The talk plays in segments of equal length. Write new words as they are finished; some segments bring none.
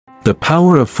The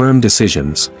power of firm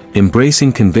decisions,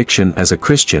 embracing conviction as a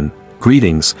Christian.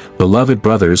 Greetings, beloved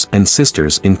brothers and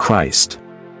sisters in Christ.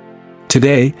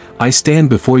 Today, I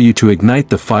stand before you to ignite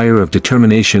the fire of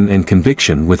determination and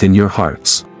conviction within your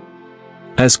hearts.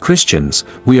 As Christians,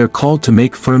 we are called to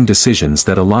make firm decisions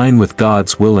that align with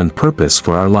God's will and purpose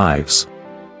for our lives.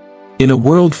 In a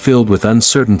world filled with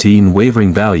uncertainty and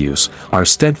wavering values, our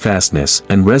steadfastness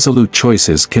and resolute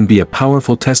choices can be a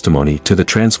powerful testimony to the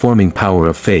transforming power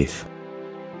of faith.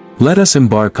 Let us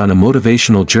embark on a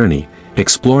motivational journey,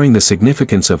 exploring the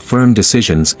significance of firm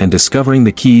decisions and discovering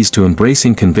the keys to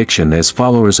embracing conviction as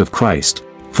followers of Christ.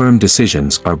 Firm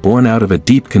decisions are born out of a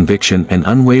deep conviction and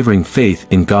unwavering faith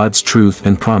in God's truth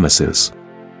and promises.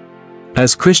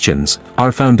 As Christians,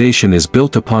 our foundation is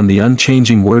built upon the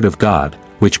unchanging Word of God,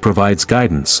 which provides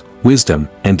guidance, wisdom,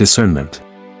 and discernment.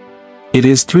 It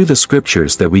is through the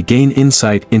Scriptures that we gain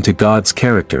insight into God's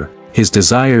character, His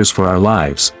desires for our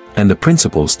lives, and the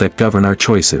principles that govern our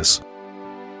choices.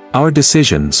 Our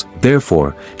decisions,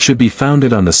 therefore, should be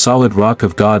founded on the solid rock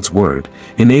of God's Word,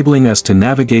 enabling us to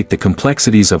navigate the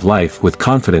complexities of life with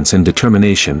confidence and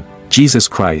determination. Jesus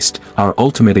Christ, our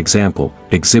ultimate example,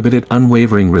 exhibited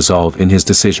unwavering resolve in His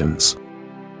decisions.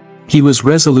 He was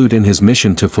resolute in His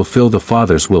mission to fulfill the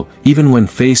Father's will, even when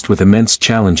faced with immense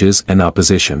challenges and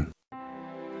opposition.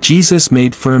 Jesus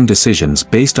made firm decisions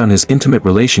based on His intimate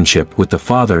relationship with the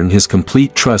Father and His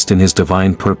complete trust in His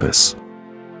divine purpose.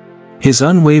 His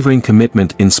unwavering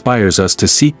commitment inspires us to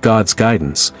seek God's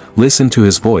guidance, listen to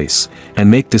His voice, and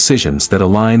make decisions that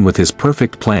align with His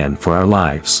perfect plan for our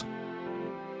lives.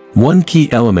 One key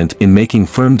element in making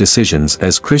firm decisions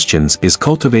as Christians is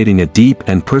cultivating a deep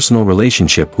and personal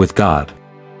relationship with God.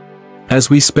 As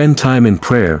we spend time in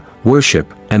prayer,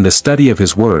 worship, and the study of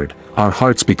His Word, our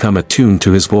hearts become attuned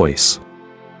to His voice.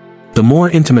 The more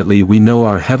intimately we know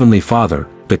our Heavenly Father,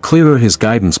 the clearer His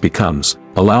guidance becomes,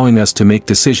 allowing us to make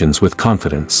decisions with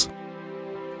confidence.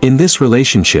 In this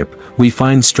relationship, we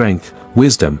find strength,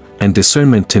 wisdom, and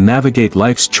discernment to navigate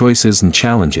life's choices and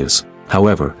challenges.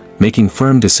 However, making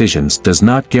firm decisions does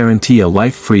not guarantee a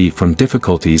life free from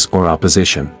difficulties or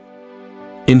opposition.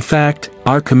 In fact,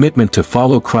 our commitment to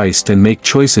follow Christ and make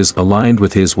choices aligned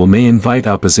with His will may invite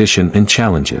opposition and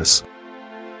challenges.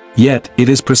 Yet, it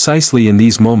is precisely in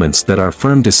these moments that our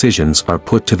firm decisions are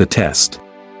put to the test,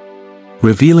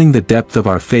 revealing the depth of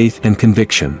our faith and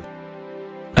conviction.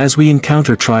 As we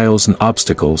encounter trials and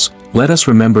obstacles, let us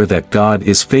remember that God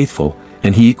is faithful,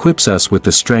 and He equips us with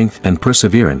the strength and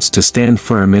perseverance to stand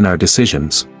firm in our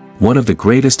decisions. One of the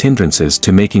greatest hindrances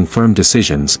to making firm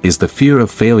decisions is the fear of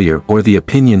failure or the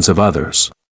opinions of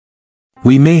others.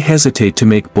 We may hesitate to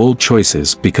make bold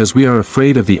choices because we are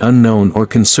afraid of the unknown or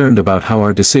concerned about how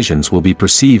our decisions will be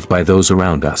perceived by those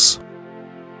around us.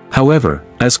 However,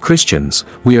 as Christians,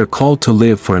 we are called to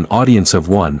live for an audience of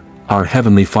one, our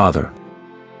Heavenly Father.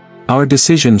 Our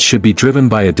decisions should be driven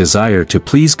by a desire to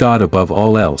please God above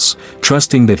all else,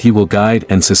 trusting that He will guide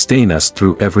and sustain us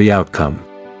through every outcome.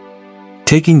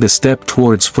 Taking the step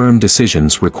towards firm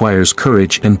decisions requires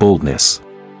courage and boldness.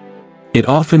 It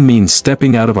often means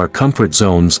stepping out of our comfort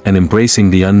zones and embracing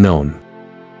the unknown.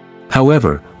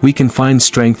 However, we can find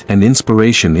strength and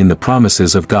inspiration in the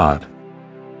promises of God.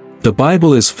 The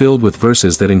Bible is filled with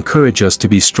verses that encourage us to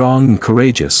be strong and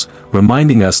courageous,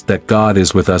 reminding us that God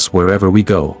is with us wherever we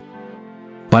go.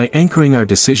 By anchoring our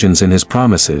decisions in His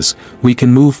promises, we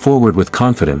can move forward with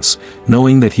confidence,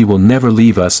 knowing that He will never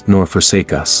leave us nor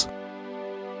forsake us.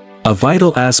 A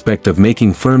vital aspect of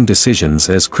making firm decisions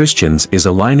as Christians is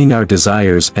aligning our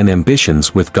desires and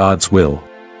ambitions with God's will.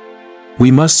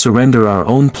 We must surrender our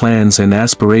own plans and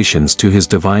aspirations to His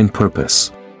divine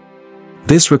purpose.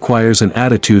 This requires an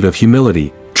attitude of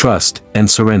humility, trust, and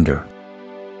surrender.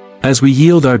 As we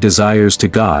yield our desires to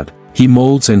God, He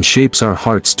molds and shapes our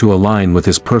hearts to align with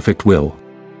His perfect will.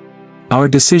 Our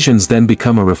decisions then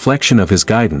become a reflection of His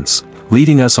guidance,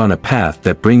 leading us on a path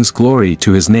that brings glory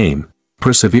to His name.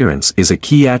 Perseverance is a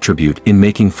key attribute in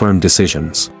making firm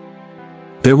decisions.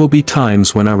 There will be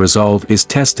times when our resolve is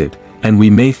tested, and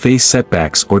we may face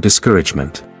setbacks or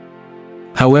discouragement.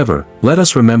 However, let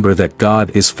us remember that God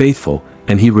is faithful,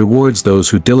 and He rewards those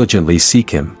who diligently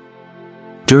seek Him.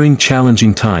 During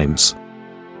challenging times,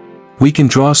 we can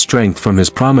draw strength from His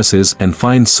promises and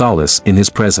find solace in His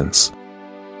presence.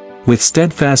 With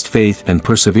steadfast faith and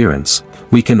perseverance,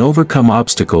 we can overcome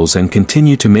obstacles and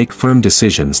continue to make firm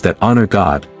decisions that honor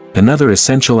God. Another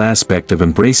essential aspect of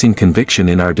embracing conviction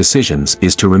in our decisions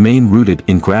is to remain rooted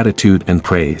in gratitude and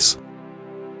praise.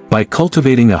 By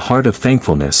cultivating a heart of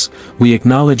thankfulness, we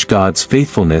acknowledge God's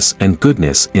faithfulness and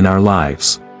goodness in our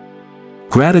lives.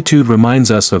 Gratitude reminds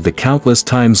us of the countless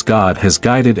times God has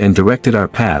guided and directed our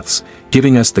paths,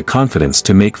 giving us the confidence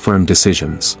to make firm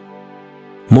decisions.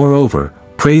 Moreover,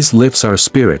 praise lifts our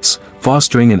spirits,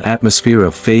 fostering an atmosphere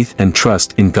of faith and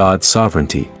trust in God's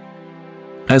sovereignty.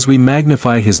 As we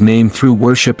magnify His name through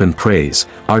worship and praise,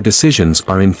 our decisions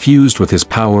are infused with His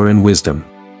power and wisdom.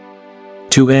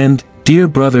 To end, dear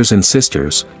brothers and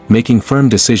sisters, making firm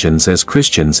decisions as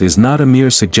Christians is not a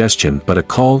mere suggestion but a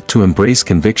call to embrace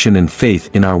conviction and faith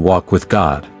in our walk with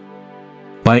God.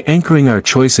 By anchoring our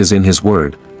choices in His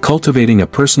Word, cultivating a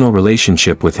personal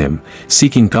relationship with Him,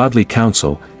 seeking godly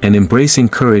counsel, and embracing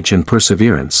courage and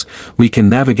perseverance, we can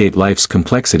navigate life's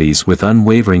complexities with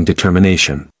unwavering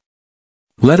determination.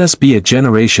 Let us be a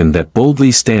generation that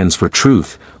boldly stands for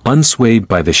truth, unswayed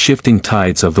by the shifting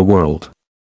tides of the world.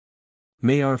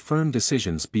 May our firm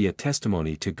decisions be a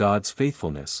testimony to God's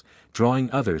faithfulness, drawing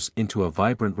others into a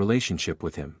vibrant relationship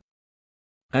with Him.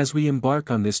 As we embark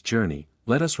on this journey,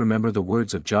 let us remember the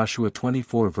words of Joshua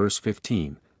 24 verse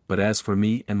 15, "But as for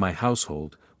me and my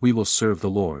household, we will serve the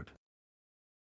Lord."